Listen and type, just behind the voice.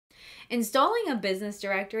Installing a business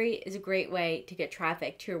directory is a great way to get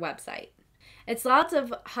traffic to your website. It's lots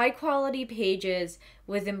of high quality pages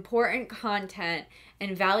with important content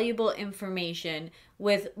and valuable information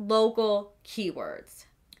with local keywords.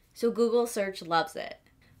 So Google search loves it.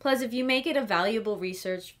 Plus, if you make it a valuable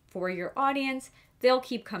research for your audience, they'll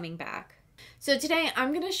keep coming back. So today I'm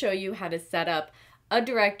going to show you how to set up a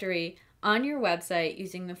directory on your website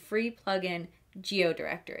using the free plugin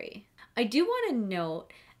GeoDirectory. I do want to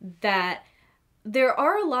note that there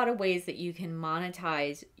are a lot of ways that you can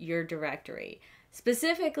monetize your directory,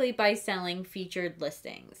 specifically by selling featured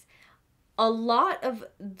listings. A lot of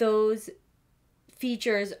those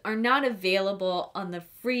features are not available on the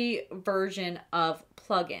free version of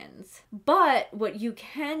plugins. But what you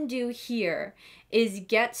can do here is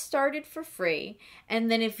get started for free, and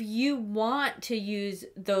then if you want to use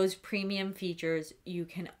those premium features, you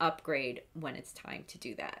can upgrade when it's time to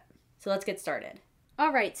do that. So let's get started.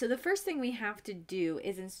 All right, so the first thing we have to do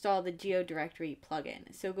is install the GeoDirectory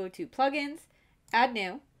plugin. So go to Plugins, Add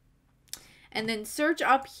New, and then search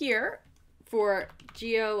up here for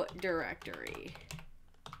GeoDirectory.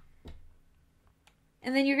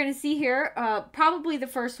 And then you're going to see here, probably the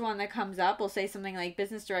first one that comes up will say something like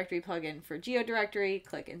Business Directory Plugin for GeoDirectory.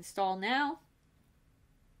 Click Install Now,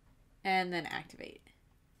 and then Activate.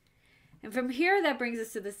 And from here, that brings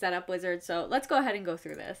us to the Setup Wizard. So let's go ahead and go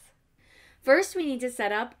through this. First, we need to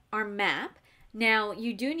set up our map. Now,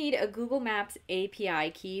 you do need a Google Maps API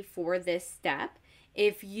key for this step.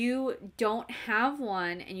 If you don't have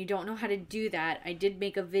one and you don't know how to do that, I did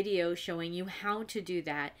make a video showing you how to do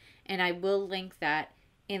that, and I will link that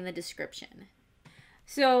in the description.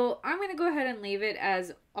 So I'm going to go ahead and leave it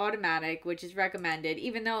as automatic, which is recommended,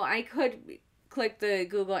 even though I could click the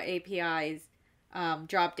Google API's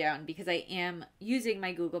drop down because I am using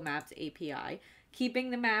my Google Maps API,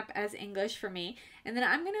 keeping the map as English for me. And then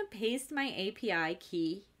I'm going to paste my API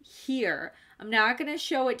key here. I'm not going to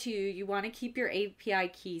show it to you. You want to keep your API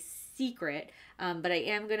key secret, but I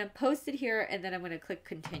am going to post it here, and then I'm going to click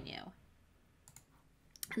continue.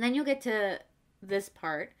 And then you'll get to this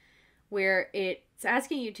part where it's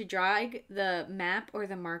asking you to drag the map or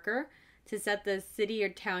the marker to set the city or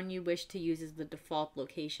town you wish to use as the default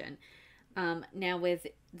location. Now with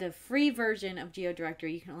the free version of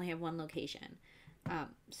GeoDirectory, you can only have one location.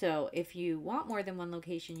 So if you want more than one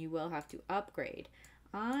location, you will have to upgrade.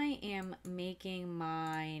 I am making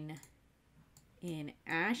mine in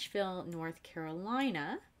Asheville, North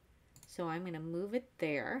Carolina. So I'm going to move it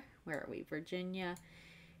there. Where are we? Virginia.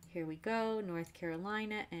 Here we go. North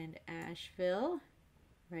Carolina and Asheville.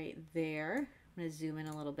 Right there. I'm going to zoom in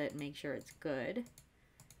a little bit and make sure it's good.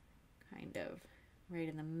 Kind of right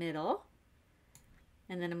in the middle.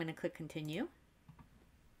 And then I'm going to click continue.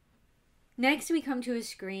 Next, we come to a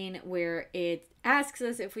screen where it asks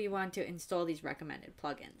us if we want to install these recommended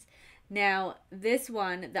plugins. Now, this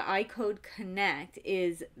one, the iCode Connect,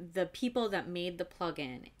 is the people that made the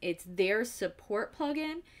plugin. It's their support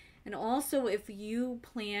plugin. And also, if you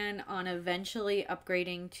plan on eventually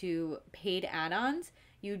upgrading to paid add-ons,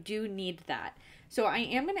 you do need that. So I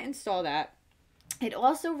am going to install that. It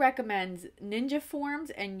also recommends Ninja Forms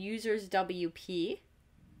and Users WP.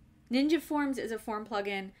 Ninja Forms is a form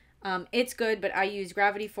plugin. It's good, but I use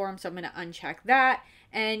Gravity Forms, so I'm going to uncheck that.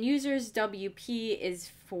 And Users WP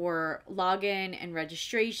is for login and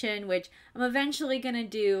registration, which I'm eventually going to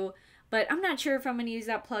do, but I'm not sure if I'm going to use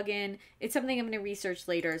that plugin. It's something I'm going to research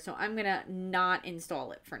later, so I'm going to not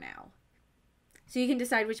install it for now. So you can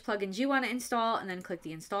decide which plugins you want to install and then click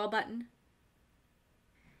the install button.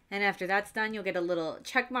 And after that's done, you'll get a little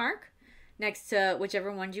check mark next to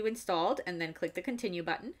whichever ones you installed, and then click the continue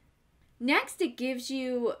button. Next, it gives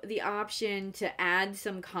you the option to add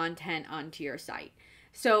some content onto your site.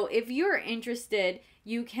 So if you're interested,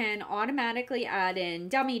 you can automatically add in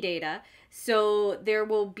dummy data. So there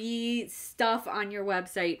will be stuff on your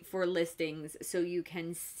website for listings so you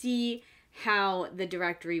can see how the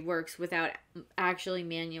directory works without actually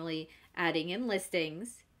manually adding in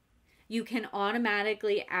listings. You can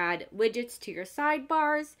automatically add widgets to your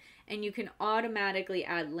sidebars, and you can automatically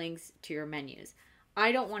add links to your menus.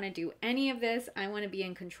 I don't want to do any of this. I want to be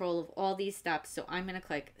in control of all these steps, so I'm going to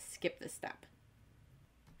click skip this step.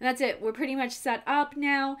 And that's it. We're pretty much set up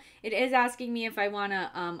now. It is asking me if I want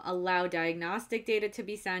to allow diagnostic data to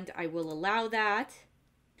be sent. I will allow that.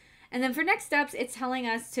 And then for next steps, it's telling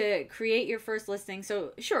us to create your first listing.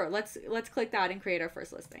 So sure, let's click that and create our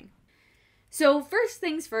first listing. So first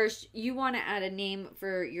things first, you want to add a name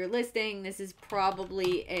for your listing. This is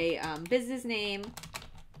probably a business name.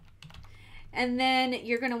 And then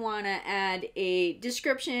you're going to want to add a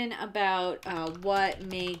description about what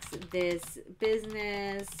makes this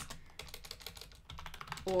business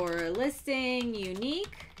or listing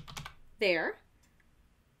unique there.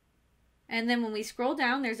 And then when we scroll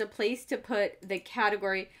down, there's a place to put the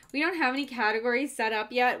category. We don't have any categories set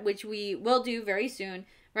up yet, which we will do very soon.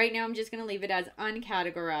 Right now, I'm just going to leave it as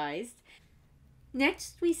uncategorized.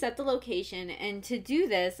 Next, we set the location. And to do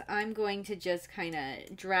this, I'm going to just kind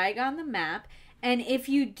of drag on the map. And if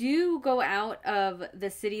you do go out of the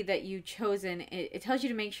city that you've chosen, it tells you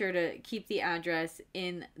to make sure to keep the address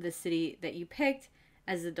in the city that you picked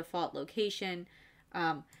as the default location.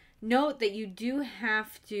 Note that you do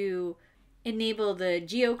have to enable the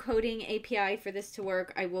Geocoding API for this to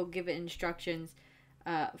work. I will give instructions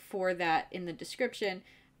for that in the description.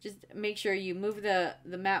 Just make sure you move the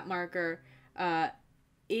map marker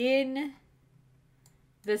in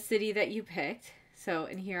the city that you picked. So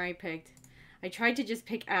in here I tried to just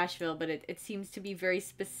pick Asheville, but it seems to be very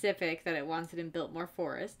specific that it wants it in Biltmore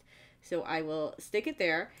Forest. So I will stick it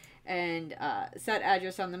there and set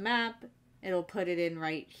address on the map. It'll put it in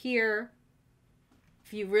right here.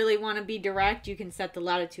 If you really want to be direct, you can set the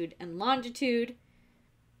latitude and longitude.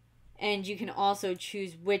 And you can also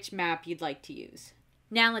choose which map you'd like to use.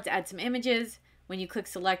 Now let's add some images. When you click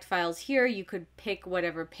select files here, you could pick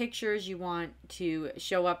whatever pictures you want to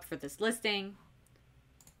show up for this listing.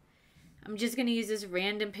 I'm just going to use this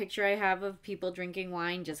random picture I have of people drinking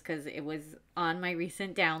wine just because it was on my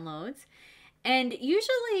recent downloads. And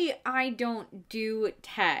usually I don't do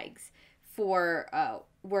tags for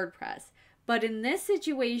WordPress. But in this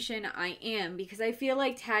situation, I am, because I feel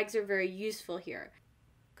like tags are very useful here.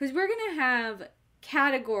 Because we're going to have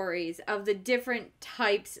categories of the different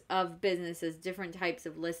types of businesses, different types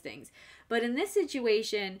of listings. But in this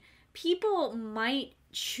situation, people might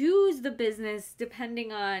choose the business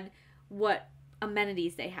depending on what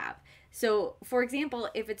amenities they have. So, for example,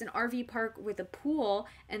 if it's an RV park with a pool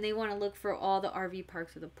and they want to look for all the RV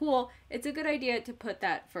parks with a pool, it's a good idea to put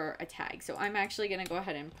that for a tag. So I'm actually going to go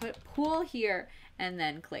ahead and put pool here and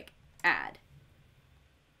then click add.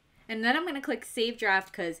 And then I'm going to click save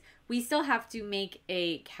draft because we still have to make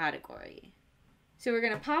a category. So we're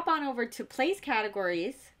going to pop on over to place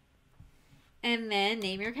categories and then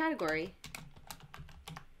name your category.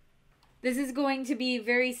 This is going to be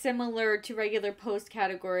very similar to regular post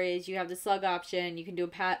categories. You have the slug option, you can do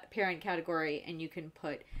a parent category, and you can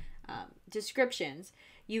put descriptions.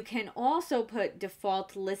 You can also put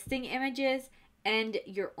default listing images and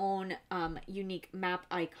your own unique map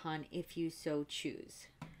icon if you so choose.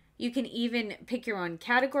 You can even pick your own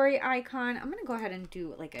category icon. I'm going to go ahead and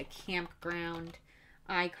do like a campground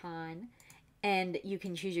icon. And you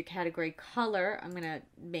can choose your category color. I'm going to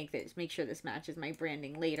make sure this matches my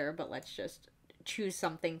branding later, but let's just choose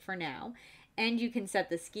something for now. And you can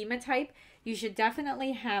set the schema type. You should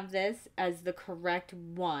definitely have this as the correct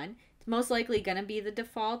one. It's most likely going to be the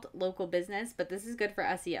default local business, but this is good for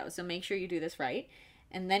SEO. So make sure you do this right.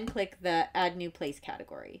 And then click the add new place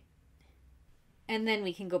category. And then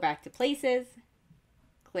we can go back to places,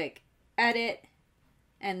 click edit,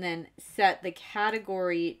 and then set the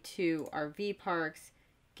category to RV parks.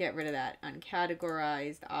 Get rid of that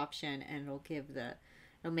uncategorized option, and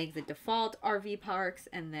it'll make the default RV parks,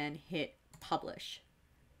 and then hit publish.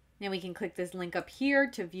 Now we can click this link up here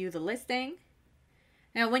to view the listing.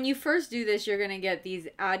 Now when you first do this, you're going to get these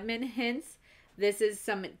admin hints. This is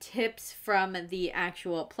some tips from the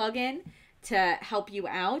actual plugin to help you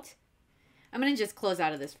out. I'm going to just close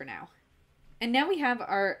out of this for now. And now we have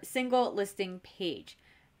our single listing page.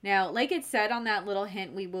 Now, like it said on that little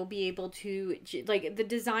hint, we will be able to, like, the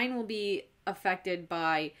design will be affected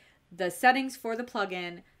by the settings for the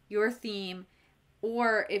plugin, your theme,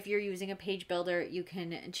 or if you're using a page builder, you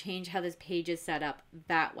can change how this page is set up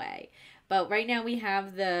that way. But right now we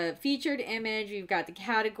have the featured image, we've got the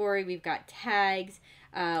category, we've got tags,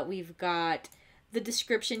 we've got the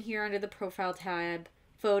description here under the profile tab,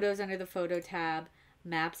 photos under the photo tab,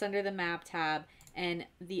 maps under the map tab, and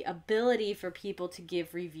the ability for people to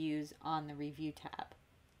give reviews on the review tab.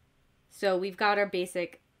 So we've got our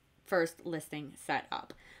basic first listing set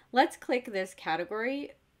up. Let's click this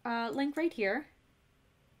category link right here.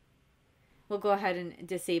 We'll go ahead and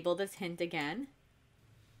disable this hint again.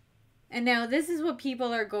 And now this is what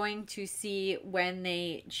people are going to see when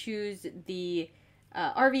they choose the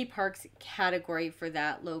RV parks category for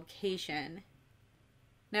that location.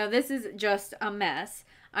 Now this is just a mess.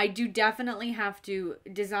 I do definitely have to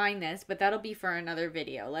design this, but that'll be for another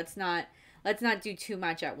video. Let's not do too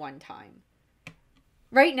much at one time.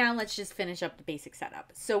 Right now, let's just finish up the basic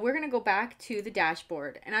setup. So we're going to go back to the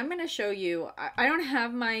dashboard, and I'm going to show you, I don't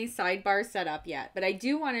have my sidebar set up yet, but I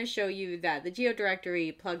do want to show you that the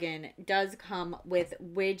GeoDirectory plugin does come with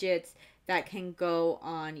widgets that can go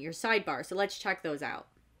on your sidebar. So let's check those out.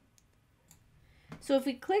 So if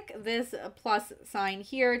we click this plus sign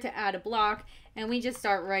here to add a block and we just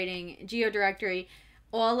start writing GeoDirectory,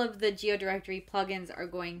 all of the GeoDirectory plugins are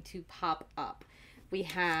going to pop up. We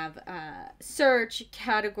have search,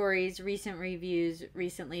 categories, recent reviews,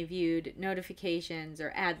 recently viewed, notifications,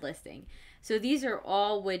 or ad listing. So these are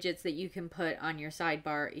all widgets that you can put on your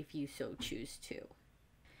sidebar if you so choose to.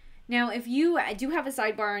 Now, if you do have a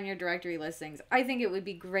sidebar on your directory listings, I think it would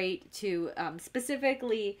be great to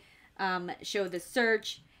specifically show the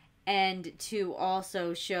search and to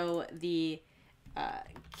also show the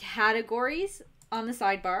categories on the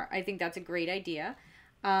sidebar. I think that's a great idea.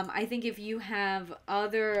 I think if you have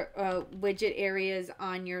other widget areas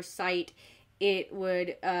on your site, it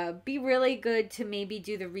would be really good to maybe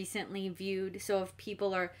do the recently viewed. So if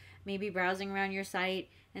people are maybe browsing around your site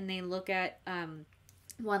and they look at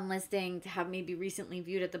one listing, to have maybe recently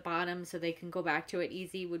viewed at the bottom so they can go back to it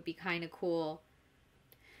easy would be kind of cool.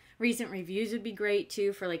 Recent reviews would be great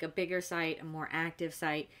too for like a bigger site, a more active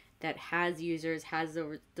site that has users, has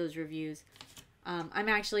those reviews. I'm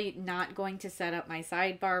actually not going to set up my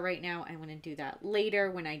sidebar right now. I'm going to do that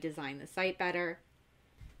later when I design the site better.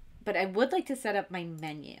 But I would like to set up my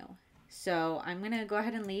menu. So I'm going to go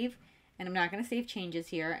ahead and leave, and I'm not going to save changes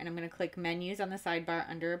here, and I'm going to click menus on the sidebar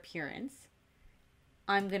under appearance.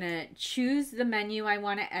 I'm going to choose the menu I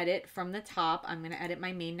want to edit from the top. I'm going to edit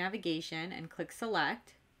my main navigation and click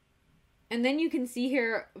select. And then you can see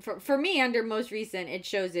here, for me, under most recent, it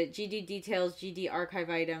shows it GD details, GD archive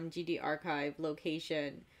item, GD archive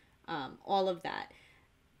location, all of that.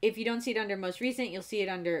 If you don't see it under most recent, you'll see it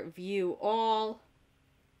under view all.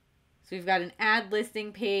 So we've got an add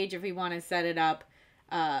listing page if we want to set it up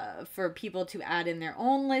for people to add in their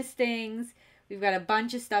own listings. We've got a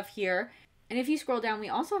bunch of stuff here. And if you scroll down, we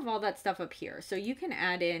also have all that stuff up here. So you can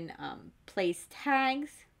add in place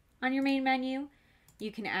tags on your main menu.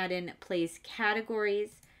 You can add in place categories,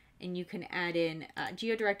 and you can add in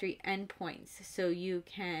GeoDirectory endpoints. So you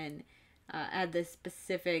can add the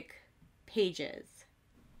specific pages.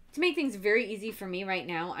 To make things very easy for me right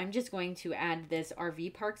now, I'm just going to add this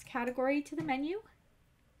RV parks category to the menu.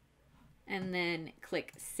 And then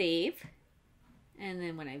click save. And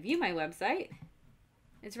then when I view my website,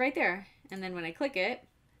 it's right there. And then when I click it,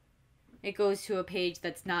 it goes to a page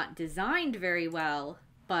that's not designed very well,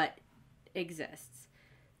 but exists.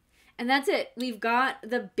 And that's it. We've got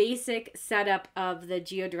the basic setup of the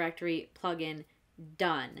GeoDirectory plugin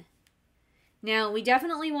done. Now, we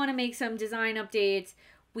definitely want to make some design updates.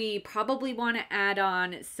 We probably want to add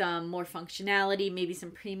on some more functionality, maybe some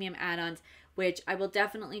premium add-ons, which I will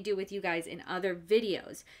definitely do with you guys in other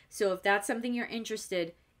videos. So if that's something you're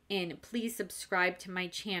interested in, please subscribe to my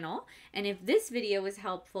channel. And if this video was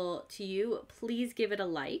helpful to you, please give it a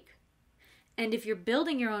like. And if you're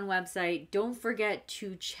building your own website, don't forget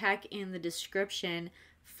to check in the description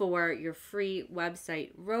for your free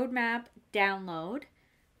website roadmap download.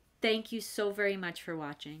 Thank you so very much for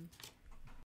watching.